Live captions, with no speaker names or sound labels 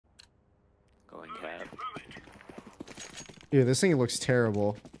Going cap. Dude, this thing looks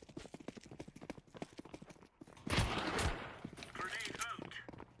terrible.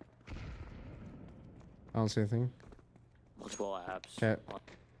 I don't see anything. Multiple apps. Okay.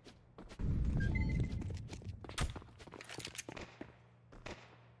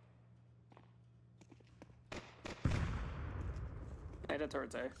 Headed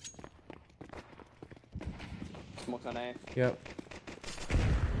towards A. Smoke on A. Yep.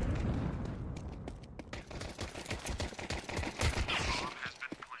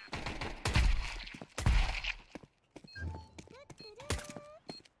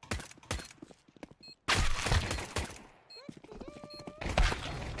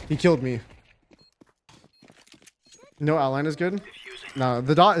 He killed me. No outline is good. No,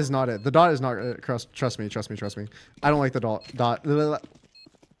 the dot is not it. The dot is not trust me. I don't like the dot.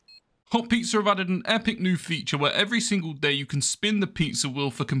 Hot Pizza have added an epic new feature where every single day you can spin the pizza wheel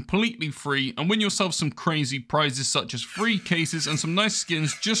for completely free and win yourself some crazy prizes such as free cases and some nice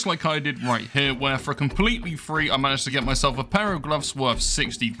skins, just like I did right here, where for completely free I managed to get myself a pair of gloves worth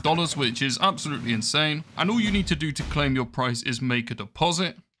 $60, which is absolutely insane. And all you need to do to claim your prize is make a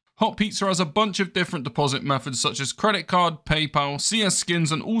deposit. Hot Pizza has a bunch of different deposit methods such as credit card, PayPal, CS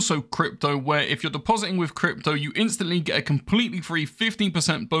skins, and also crypto, where if you're depositing with crypto, you instantly get a completely free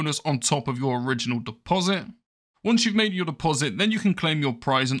 15% bonus on top of your original deposit. Once you've made your deposit, then you can claim your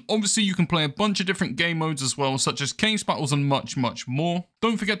prize, and obviously you can play a bunch of different game modes as well, such as case battles and much more.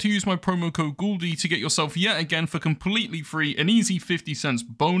 Don't forget to use my promo code GOULDY to get yourself yet again for completely free an easy 50 cents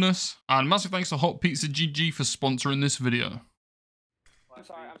bonus. And massive thanks to Hot Pizza GG for sponsoring this video. I'm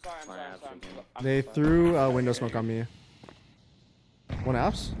sorry. They threw window smoke on me. One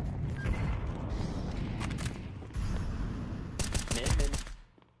apps? Mid.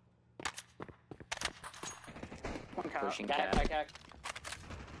 One cap. Pushing Cat.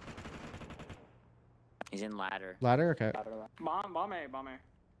 He's in ladder. Ladder? Okay. Bomb A.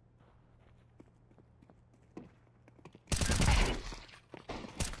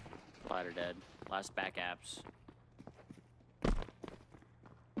 Ladder dead. Last back apps.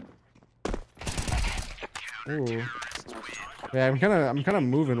 Ooh. Yeah, I'm kind of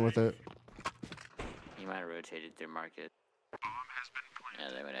moving with it. He might have rotated through market.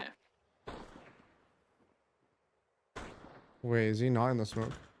 Yeah, they went in. Wait, is he not in the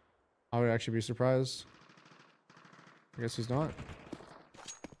smoke? I would actually be surprised. I guess he's not.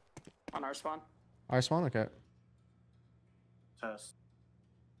 On our spawn. Our spawn? Okay. Test.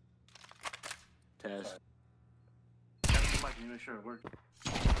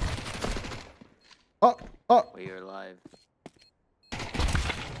 Oh! We are live.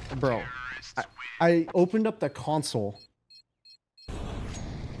 Bro. I opened up the console.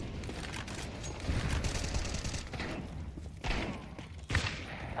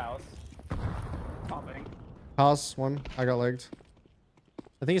 House. Popping. Palace, one. I got legged.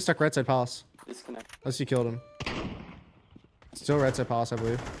 I think he's stuck right side palace. Disconnect. Unless you killed him. Still right side palace, I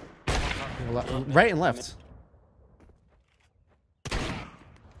believe. Right and left.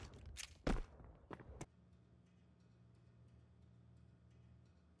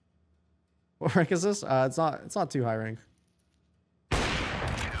 What rank is this? It's not too high rank.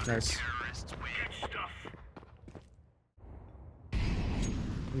 Nice.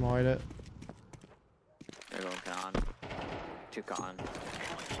 Annoyed it. They're going con. 2 con.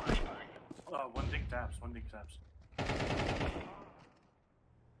 One dig taps.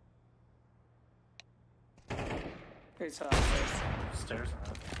 Here's Stairs.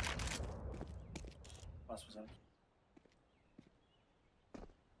 Last was out.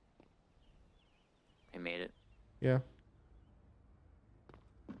 He made it. Yeah.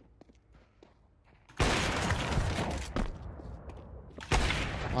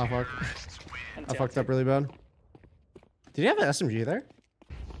 Oh fuck. I fucked up really bad. Did he have an SMG there?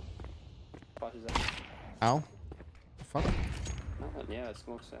 Ow. Fuck. Yeah, it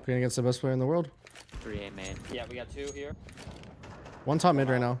smokes it. Playing against the best player in the world. 3A main. Yeah, we got 2 here. One top mid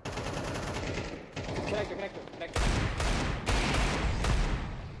right now. Connector.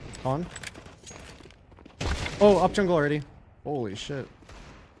 On. Oh, up jungle already. Holy shit.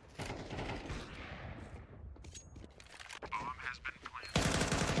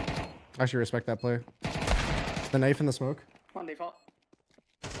 I actually respect that play. The knife in the smoke. On default.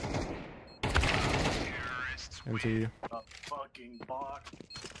 MT. A fucking bot.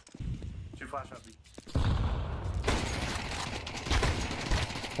 2 flash up.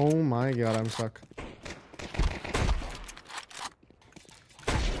 Oh my god, I'm stuck.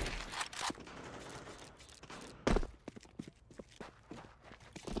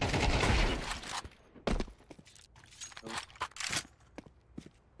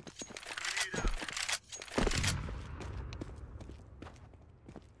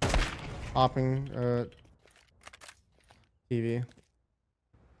 Hopping, TV.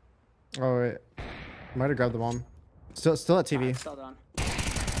 Oh wait, might have grabbed the bomb. Still at TV. Still done. I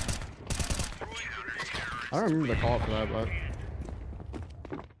don't remember the call for that, but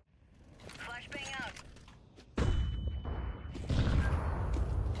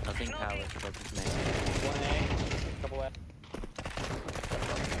Nothing palace, focus main. One A, couple A.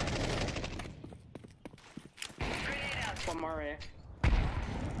 One more A.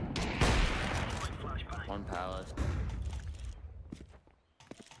 One palace.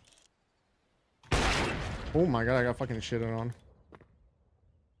 oh my god, I got fucking shitted on.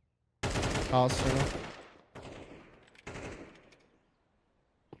 House, you know?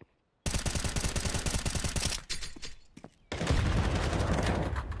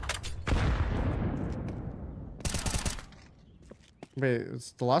 Wait,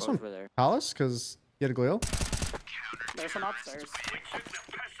 it's the last Both one were there. Palace? Because you had a Galil? There's one upstairs.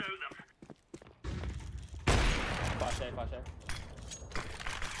 Flash A, flash A.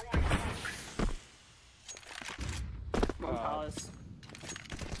 One palace.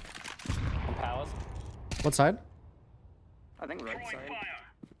 One palace. What side? I think right side.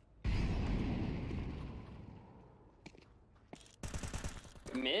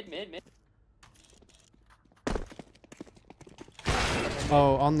 Mid.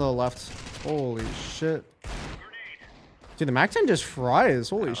 Oh, on the left. Holy shit. Dude, the Mac 10 just fries.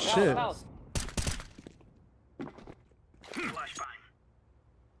 Holy shit. House.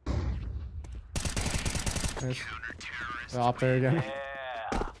 Nice. Op there again.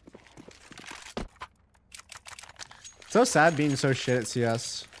 So sad being so shit at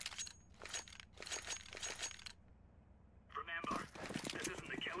CS. Remember, this isn't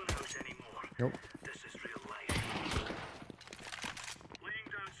the killing house anymore. Nope. This is real life. Laying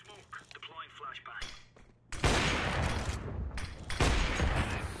down smoke, deploying flashbang.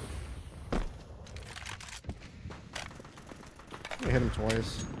 I hit him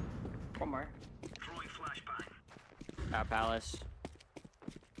twice. One more. Throwing flashbang. Palace.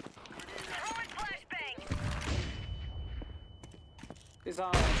 He's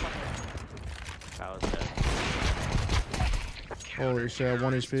on. Palace dead. Holy shit,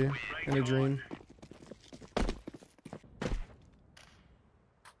 1 HP in a dream.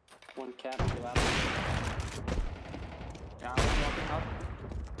 One cat on the left. Yeah, I'm walking up.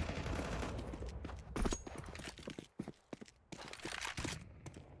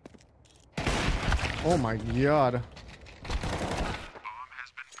 Oh my god.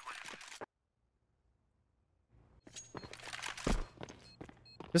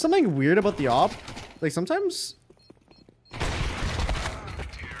 There's something weird about the op. Like sometimes.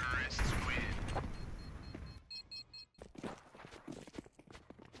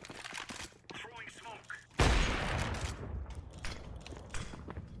 Throwing smoke.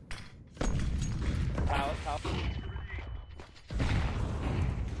 Palace.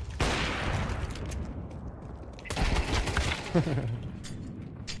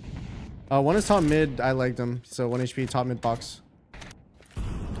 One is top mid. I liked him. So 1 HP top mid box.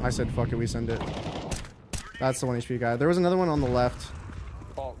 I said fuck it, we send it. That's the 1 HP guy. There was another one on the left.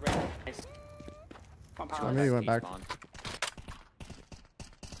 Ball, right. Nice. One I palace. maybe went back. T-spawn.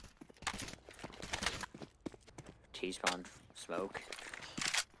 T-spawn smoke.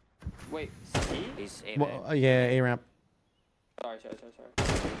 Wait, C? He's aiming. Well, yeah, A ramp. Sorry. Yep.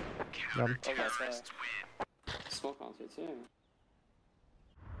 Oh, that's smoke on it too.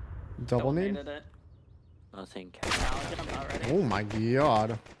 Double need. Donated it. Nothing. I'm not ready. Oh my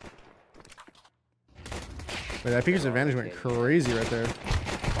god. Wait, that Peeker's advantage went crazy right there.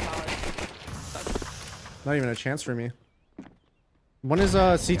 Not even a chance for me. One is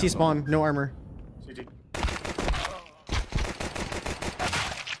CT spawn, no armor. CT.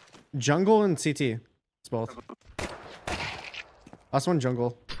 Jungle and CT. It's both. Last one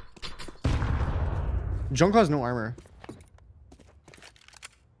jungle. Jungle has no armor.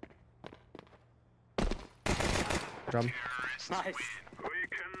 Drum. Nice. We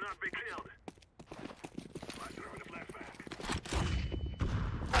cannot be killed. Let's throw the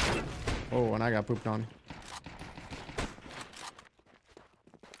flashbang. Oh, and I got pooped on.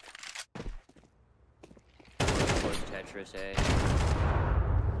 Close Tetris A.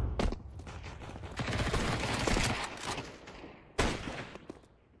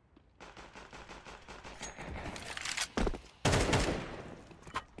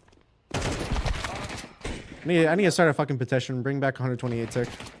 I need to start a fucking petition. Bring back 128 tick.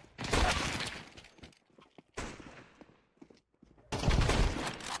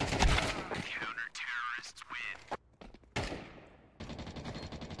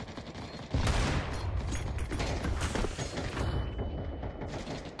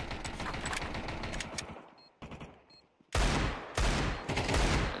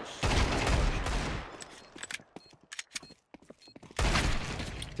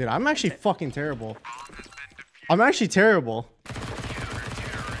 Dude, I'm actually fucking terrible. I'm actually terrible.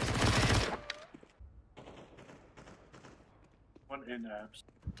 One in apps.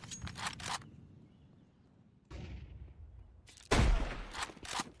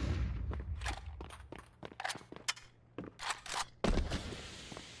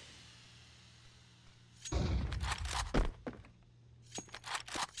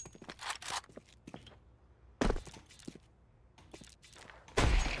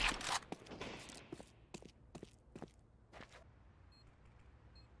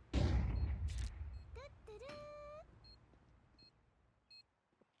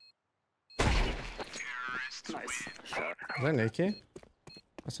 Nice. Shot. Is that an AK?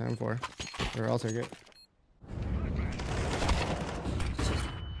 What's that for? Or I'll take it.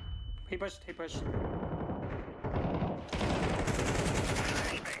 He pushed. He pushed.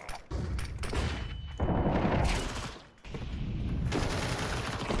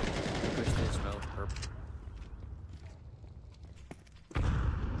 Push this smoke.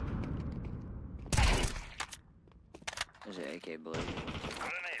 There's an AK blue.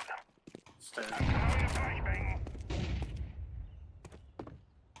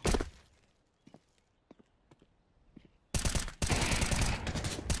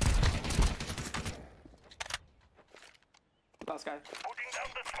 Last guy.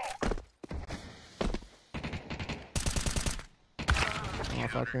 Oh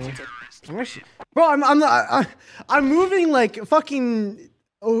fuck me. I'm actually, bro, I'm not. I'm moving like fucking.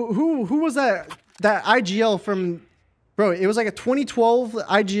 Oh, who was that? That IGL from. Bro, it was like a 2012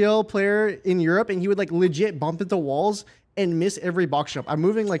 IGL player in Europe, and he would like legit bump into walls and miss every box jump. I'm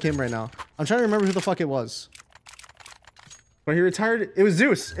moving like him right now. I'm trying to remember who the fuck it was. But he retired. It was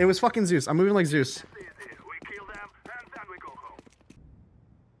Zeus. It was fucking Zeus. I'm moving like Zeus. We kill them and then we go home.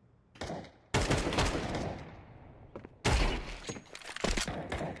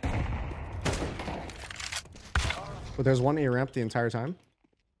 But there's one A ramp the entire time.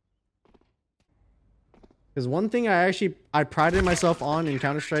 Because one thing I prided myself on in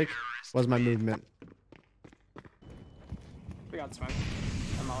Counter-Strike was my movement. We got smoke.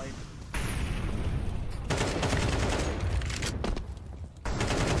 I'm Molly.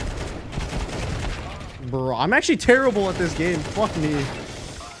 Bro, I'm actually terrible at this game. Fuck me.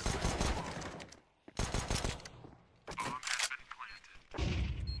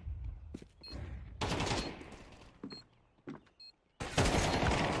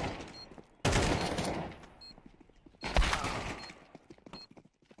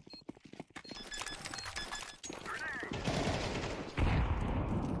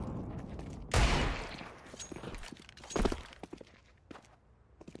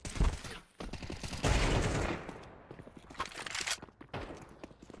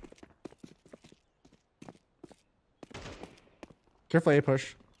 Careful A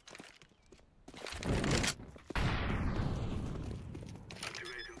push.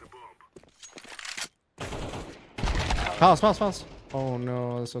 Palace. Oh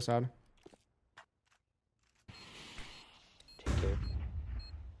no, that's so sad. Take care.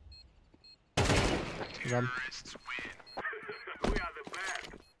 Good job. We are the best.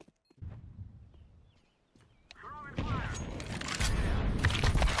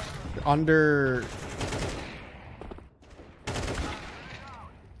 Under.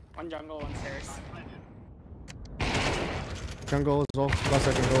 One jungle, one stairs. Jungle as well. Last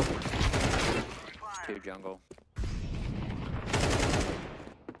second goal. 2 jungle.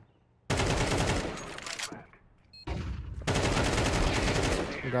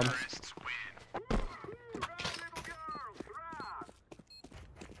 Good job.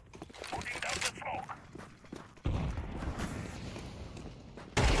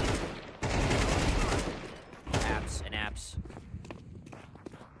 Apps and apps.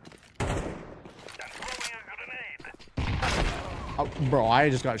 Oh, bro, I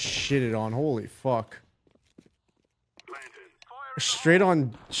just got shitted on. Holy fuck. Straight up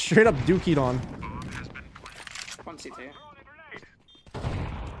dookied on. One CT.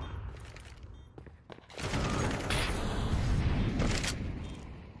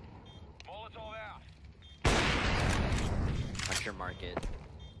 Watch your market.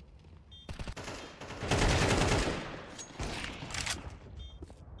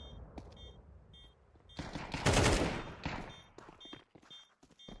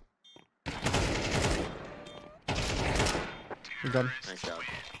 Good job. Nice job.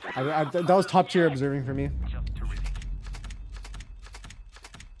 That was top tier observing for me.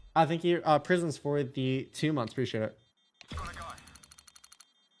 I think you prisons for the 2 months. Appreciate it.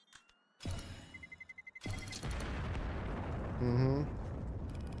 Mm-hmm.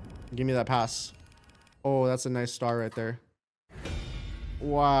 Give me that pass. Oh, that's a nice star right there.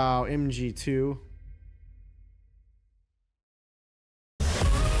 Wow, MG2.